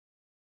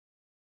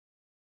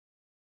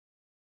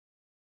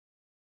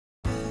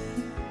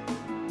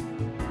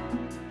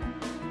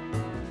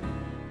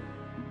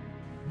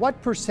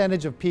what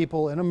percentage of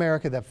people in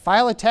America that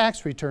file a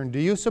tax return do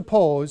you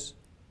suppose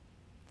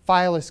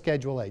file a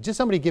Schedule A? Just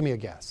somebody give me a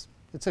guess.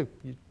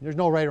 There's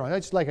no right or wrong.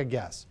 It's just like a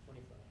guess.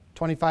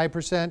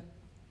 25%?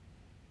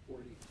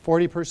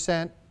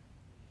 40%?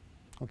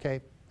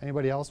 Okay.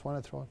 Anybody else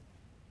want to throw it?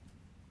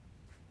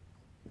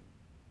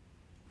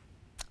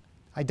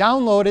 I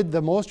downloaded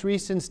the most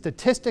recent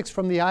statistics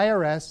from the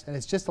IRS, and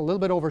it's just a little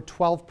bit over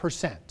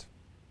 12%.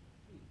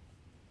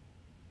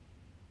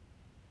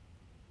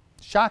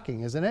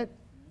 Shocking, isn't it?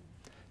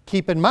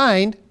 Keep in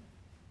mind,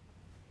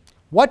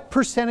 what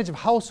percentage of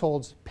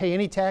households pay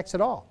any tax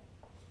at all?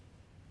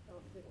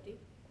 About 50.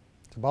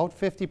 It's about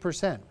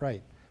 50%,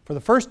 right. For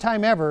the first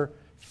time ever,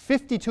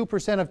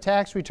 52% of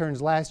tax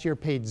returns last year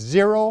paid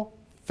zero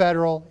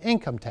federal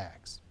income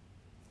tax.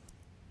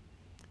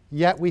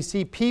 Yet we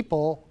see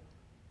people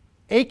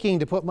aching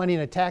to put money in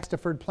a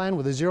tax-deferred plan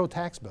with a zero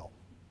tax bill.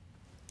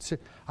 So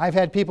I've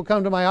had people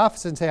come to my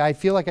office and say, I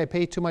feel like I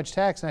pay too much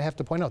tax, and I have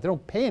to point out, they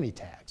don't pay any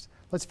tax.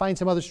 Let's find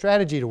some other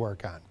strategy to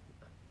work on.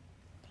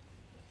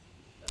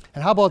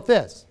 And how about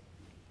this?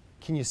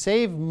 Can you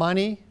save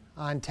money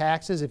on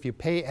taxes if you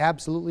pay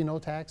absolutely no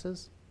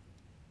taxes?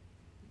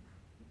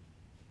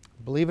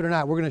 Believe it or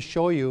not, we're going to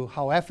show you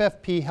how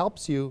FFP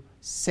helps you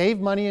save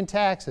money in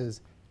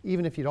taxes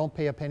even if you don't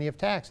pay a penny of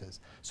taxes.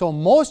 So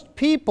most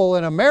people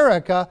in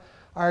America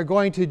are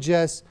going to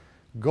just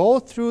go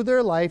through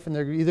their life, and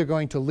they're either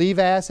going to leave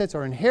assets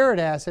or inherit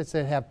assets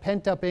that have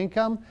pent-up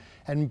income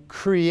and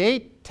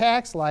create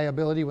tax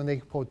liability when they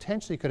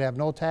potentially could have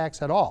no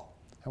tax at all.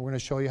 And we're going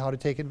to show you how to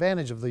take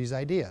advantage of these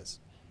ideas.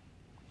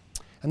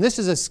 And this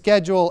is a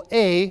Schedule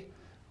A,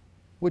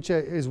 which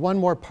is one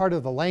more part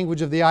of the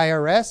language of the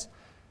IRS.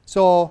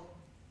 So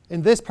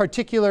in this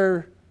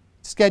particular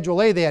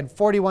Schedule A, they had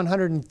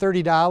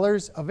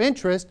 $4,130 of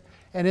interest,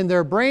 and in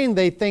their brain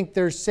they think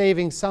they're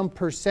saving some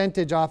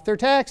percentage off their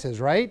taxes,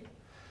 right?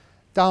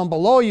 Down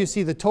below you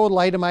see the total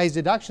itemized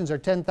deductions are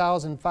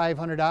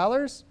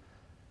 $10,500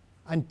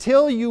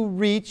 until you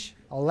reach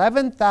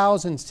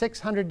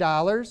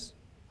 $11,600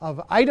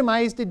 of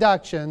itemized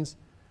deductions.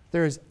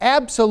 There's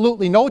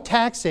absolutely no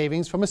tax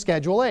savings from a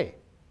Schedule A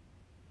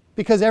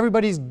because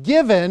everybody's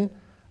given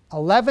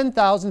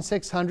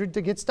 $11,600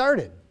 to get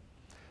started.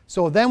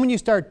 So then when you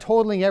start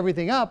totaling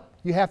everything up,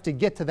 you have to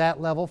get to that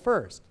level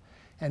first.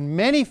 And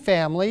many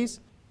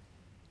families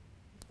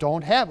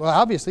don't have, well,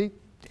 obviously,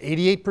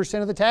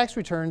 88% of the tax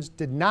returns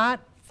did not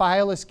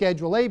file a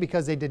Schedule A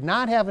because they did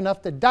not have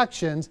enough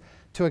deductions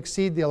to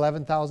exceed the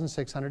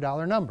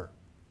 $11,600 number.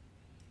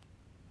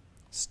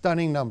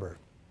 Stunning number.